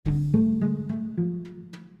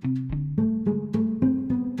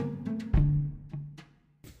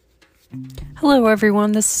Hello,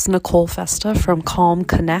 everyone. This is Nicole Festa from Calm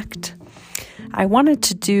Connect. I wanted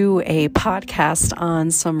to do a podcast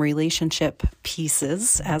on some relationship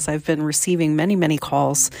pieces as I've been receiving many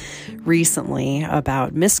calls recently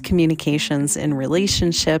about miscommunications in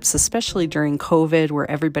relationships, especially during COVID, where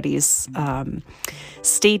everybody's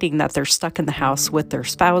stating that they're stuck in the house with their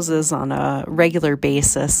spouses on a regular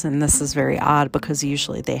basis. And this is very odd because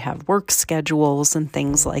usually they have work schedules and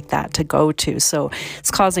things like that to go to. So it's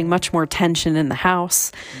causing much more tension in the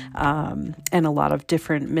house and a lot of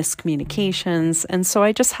different miscommunications. And so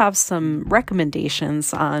I just have some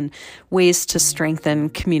recommendations on ways to strengthen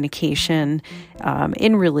communication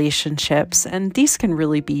in relationships. And these can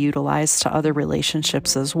really be utilized to other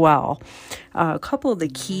relationships as well. A couple of the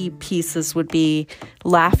key pieces would be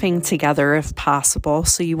laughing together if possible.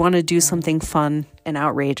 So you want to do something fun and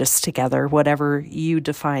outrageous together, whatever you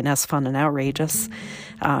define as fun and outrageous.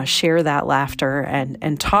 Share that laughter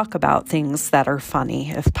and talk about things that are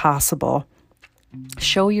funny if possible.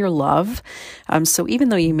 Show your love. So even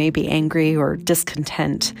though you may be angry or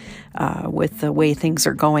discontent with the way things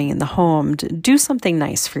are going in the home, do something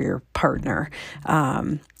nice for your partner.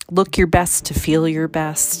 Look your best to feel your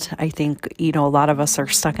best. I think, a lot of us are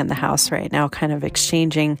stuck in the house right now, kind of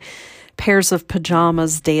exchanging pairs of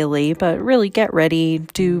pajamas daily, but really get ready,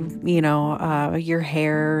 do, your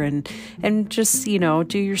hair and just,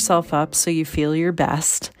 do yourself up so you feel your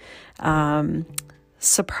best.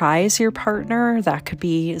 Surprise your partner. That could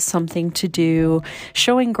be something to do.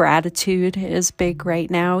 Showing gratitude is big right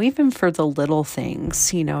now, even for the little things.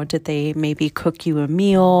 Did they maybe cook you a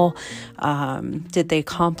meal? Did they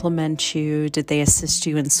compliment you? Did they assist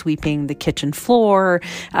you in sweeping the kitchen floor?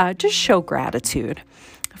 Just show gratitude.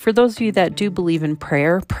 For those of you that do believe in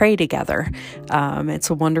prayer, pray together. It's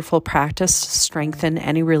a wonderful practice to strengthen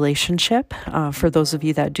any relationship for those of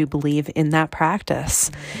you that do believe in that practice.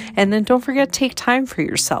 And then don't forget to take time for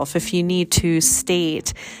yourself. If you need to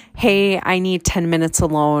state, hey, I need 10 minutes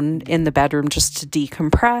alone in the bedroom just to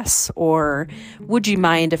decompress, or would you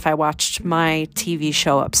mind if I watched my TV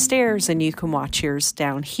show upstairs and you can watch yours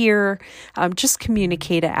down here? Just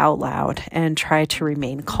communicate it out loud and try to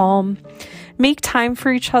remain calm. Make time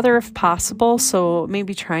for each other if possible. So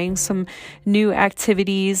maybe trying some new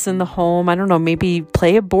activities in the home. I don't know, maybe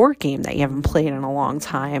play a board game that you haven't played in a long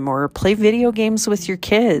time, or play video games with your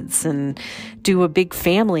kids and do a big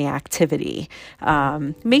family activity.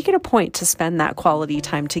 Make it a point to spend that quality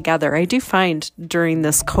time together. I do find during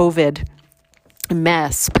this COVID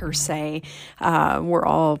mess per se, we're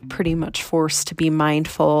all pretty much forced to be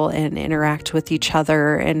mindful and interact with each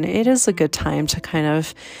other, and it is a good time to kind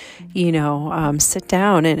of sit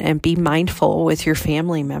down and be mindful with your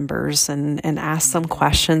family members and ask them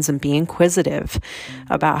questions and be inquisitive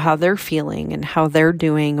about how they're feeling and how they're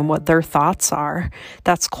doing and what their thoughts are.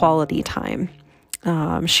 That's quality time.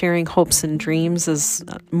 Sharing hopes and dreams is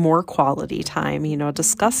more quality time.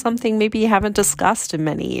 Discuss something maybe you haven't discussed in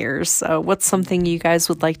many years. What's something you guys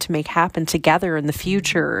would like to make happen together in the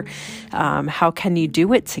future? How can you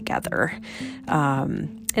do it together?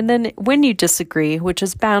 And then when you disagree, which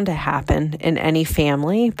is bound to happen in any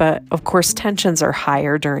family, but of course tensions are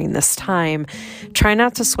higher during this time, try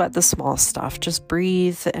not to sweat the small stuff. Just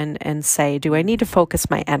breathe and say, do I need to focus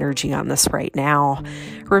my energy on this right now?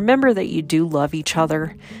 Remember that you do love each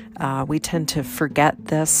other. We tend to forget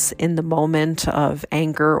this in the moment of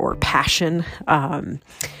anger or passion.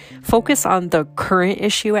 Focus on the current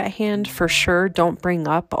issue at hand for sure. Don't bring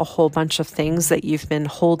up a whole bunch of things that you've been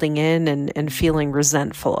holding in and feeling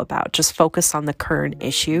resentful about. Just focus on the current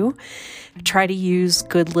issue. Try to use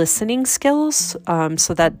good listening skills.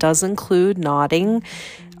 So that does include nodding,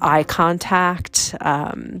 eye contact,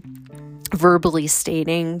 verbally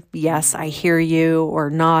stating, yes, I hear you,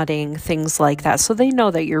 or nodding, things like that. So they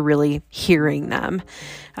know that you're really hearing them.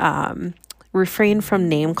 Refrain from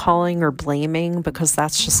name calling or blaming, because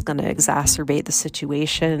that's just going to exacerbate the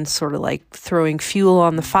situation, sort of like throwing fuel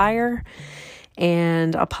on the fire.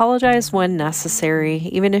 And apologize when necessary,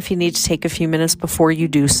 even if you need to take a few minutes before you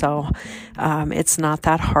do so. It's not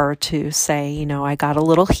that hard to say, I got a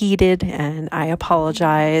little heated and I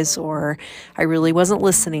apologize, or I really wasn't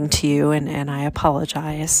listening to you and I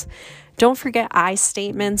apologize. Don't forget I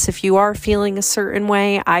statements. If you are feeling a certain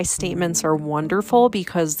way, I statements are wonderful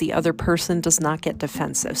because the other person does not get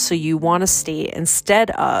defensive. So you want to state,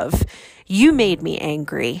 instead of, you made me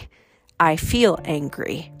angry, I feel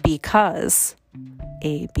angry because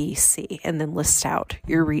A, B, C, and then list out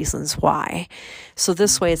your reasons why. So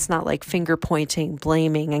this way it's not like finger pointing,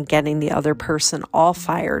 blaming, and getting the other person all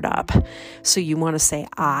fired up. So you want to say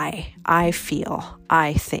I feel,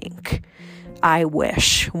 I think, I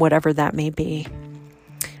wish, whatever that may be.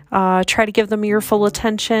 Try to give them your full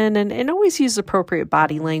attention and always use appropriate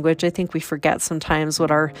body language. I think we forget sometimes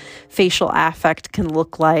what our facial affect can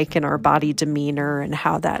look like and our body demeanor and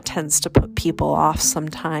how that tends to put people off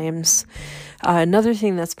sometimes. Another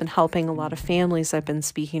thing that's been helping a lot of families I've been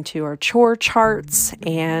speaking to are chore charts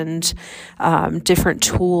and different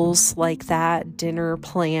tools like that, dinner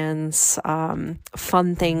plans,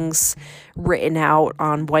 fun things written out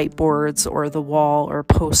on whiteboards or the wall or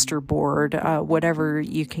poster board, whatever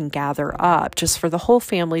you can gather up, just for the whole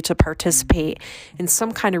family to participate in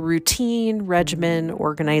some kind of routine, regimen,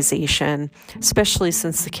 organization, especially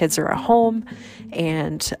since the kids are at home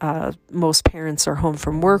and most parents are home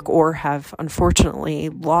from work or have unfortunately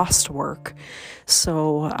lost work.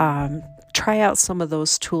 So try out some of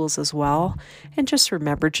those tools as well. And just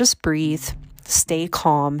remember, just breathe, stay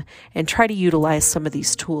calm, and try to utilize some of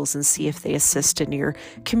these tools and see if they assist in your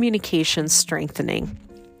communication strengthening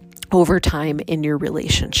over time in your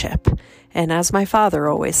relationship. And as my father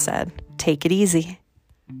always said, take it easy.